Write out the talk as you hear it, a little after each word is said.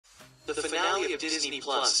The finale of Disney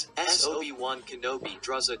Plus' Obi-Wan Kenobi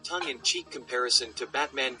draws a tongue-in-cheek comparison to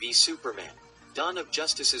Batman v Superman, Dawn of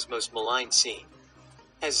Justice's most maligned scene.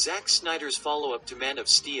 As Zack Snyder's follow-up to Man of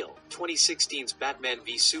Steel, 2016's Batman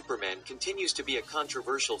v Superman continues to be a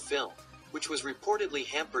controversial film, which was reportedly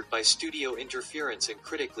hampered by studio interference and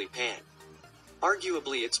critically panned.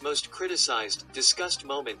 Arguably its most criticized, discussed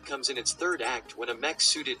moment comes in its third act when a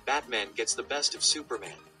mech-suited Batman gets the best of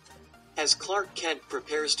Superman. As Clark Kent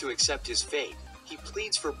prepares to accept his fate, he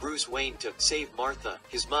pleads for Bruce Wayne to save Martha,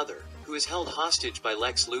 his mother, who is held hostage by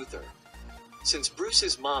Lex Luther. Since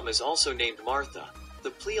Bruce's mom is also named Martha,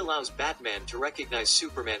 the plea allows Batman to recognize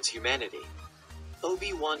Superman's humanity.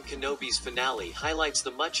 Obi-Wan Kenobi's finale highlights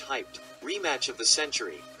the much-hyped rematch of the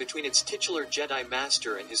century between its titular Jedi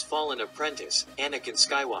Master and his fallen apprentice, Anakin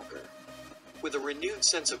Skywalker. With a renewed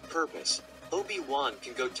sense of purpose, Obi-Wan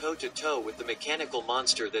can go toe-to-toe with the mechanical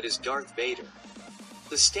monster that is Darth Vader.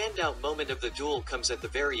 The standout moment of the duel comes at the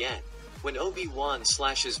very end, when Obi-Wan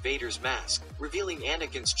slashes Vader's mask, revealing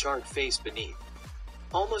Anakin's charred face beneath.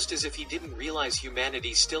 Almost as if he didn't realize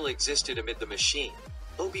humanity still existed amid the machine,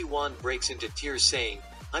 Obi-Wan breaks into tears saying,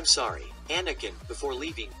 "I'm sorry, Anakin," before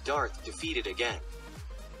leaving Darth defeated again.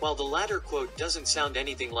 While the latter quote doesn't sound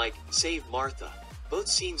anything like, "Save Martha," both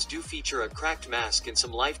scenes do feature a cracked mask and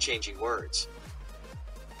some life-changing words.